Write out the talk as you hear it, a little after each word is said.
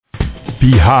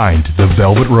Behind the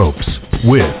Velvet Ropes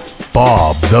with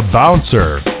Bob the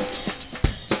Bouncer.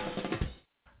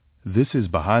 This is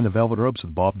Behind the Velvet Ropes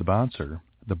with Bob the Bouncer,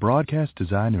 the broadcast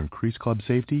designed to increase club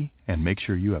safety and make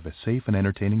sure you have a safe and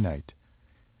entertaining night.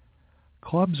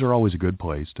 Clubs are always a good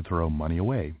place to throw money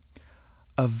away.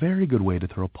 A very good way to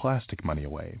throw plastic money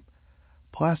away.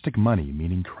 Plastic money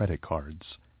meaning credit cards.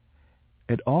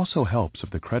 It also helps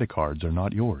if the credit cards are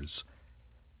not yours.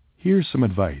 Here's some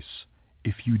advice.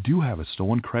 If you do have a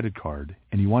stolen credit card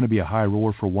and you want to be a high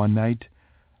roller for one night,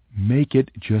 make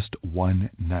it just one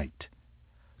night.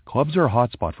 Clubs are a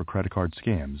hotspot for credit card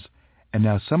scams, and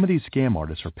now some of these scam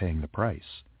artists are paying the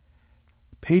price.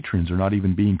 Patrons are not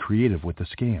even being creative with the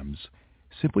scams,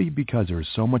 simply because there is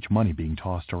so much money being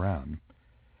tossed around.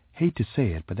 Hate to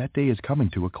say it, but that day is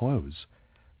coming to a close.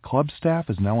 Club staff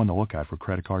is now on the lookout for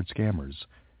credit card scammers,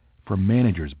 from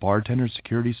managers, bartenders,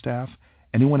 security staff,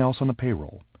 anyone else on the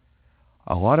payroll.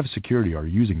 A lot of security are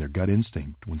using their gut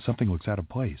instinct when something looks out of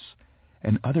place,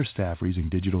 and other staff are using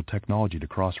digital technology to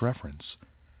cross-reference.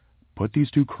 Put these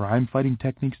two crime-fighting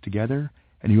techniques together,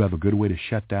 and you have a good way to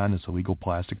shut down this illegal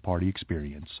plastic party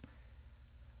experience.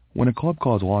 When a club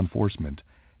calls law enforcement,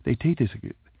 they take this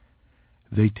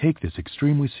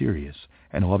extremely serious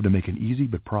and love to make an easy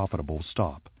but profitable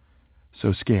stop.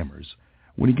 So scammers,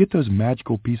 when you get those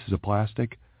magical pieces of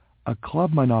plastic, a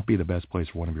club might not be the best place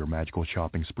for one of your magical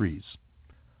shopping sprees.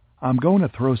 I'm going to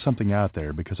throw something out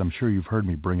there because I'm sure you've heard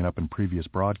me bring it up in previous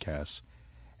broadcasts,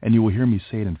 and you will hear me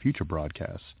say it in future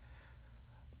broadcasts.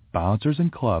 Bouncers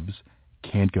and clubs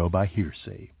can't go by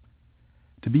hearsay.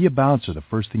 To be a bouncer, the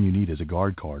first thing you need is a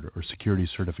guard card or security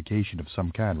certification of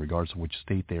some kind, regardless of which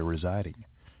state they are residing.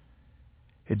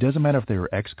 It doesn't matter if they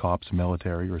are ex-cops,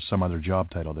 military, or some other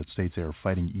job title that states they are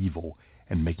fighting evil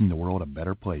and making the world a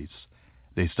better place.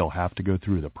 They still have to go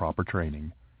through the proper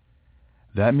training.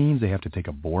 That means they have to take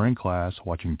a boring class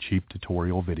watching cheap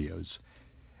tutorial videos.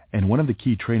 And one of the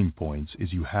key training points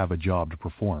is you have a job to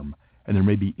perform, and there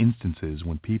may be instances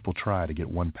when people try to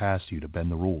get one past you to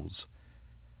bend the rules.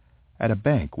 At a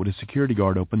bank, would a security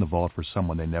guard open the vault for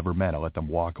someone they never met and let them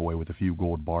walk away with a few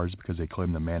gold bars because they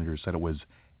claim the manager said it was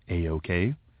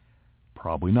A-OK?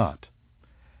 Probably not.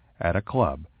 At a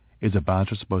club, is a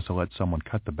bouncer supposed to let someone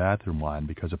cut the bathroom line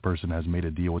because a person has made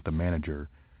a deal with the manager,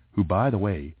 who, by the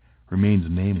way, remains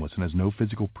nameless and has no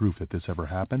physical proof that this ever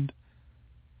happened?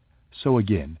 So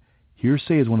again,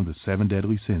 hearsay is one of the 7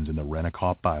 deadly sins in the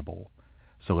Rent-A-Cop Bible.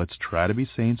 So let's try to be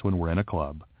saints when we're in a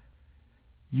club.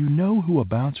 You know who a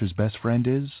bouncer's best friend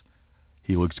is?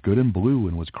 He looks good in blue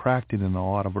and was cracked in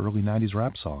a lot of early 90s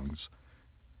rap songs.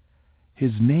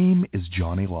 His name is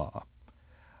Johnny Law.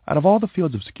 Out of all the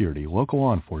fields of security, local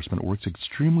law enforcement works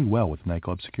extremely well with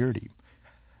nightclub security.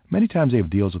 Many times they have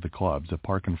deals with the clubs that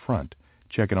park in front,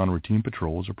 check in on routine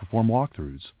patrols, or perform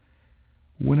walkthroughs.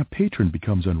 When a patron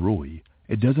becomes unruly,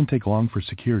 it doesn't take long for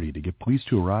security to get police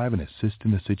to arrive and assist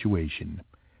in the situation.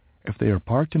 If they are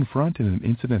parked in front and an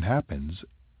incident happens,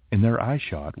 in their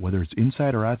eyeshot, whether it's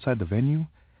inside or outside the venue,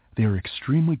 they are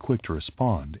extremely quick to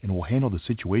respond and will handle the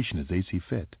situation as they see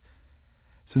fit.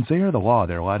 Since they are the law,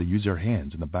 they're allowed to use their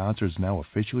hands, and the bouncers now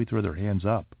officially throw their hands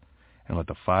up and let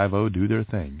the 5-0 do their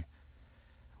thing.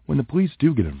 When the police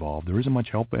do get involved, there isn't much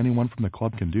help anyone from the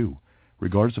club can do,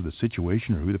 regardless of the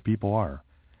situation or who the people are.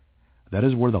 That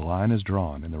is where the line is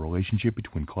drawn in the relationship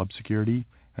between club security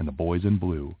and the boys in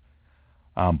blue.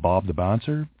 I'm Bob the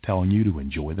Bouncer, telling you to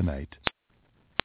enjoy the night.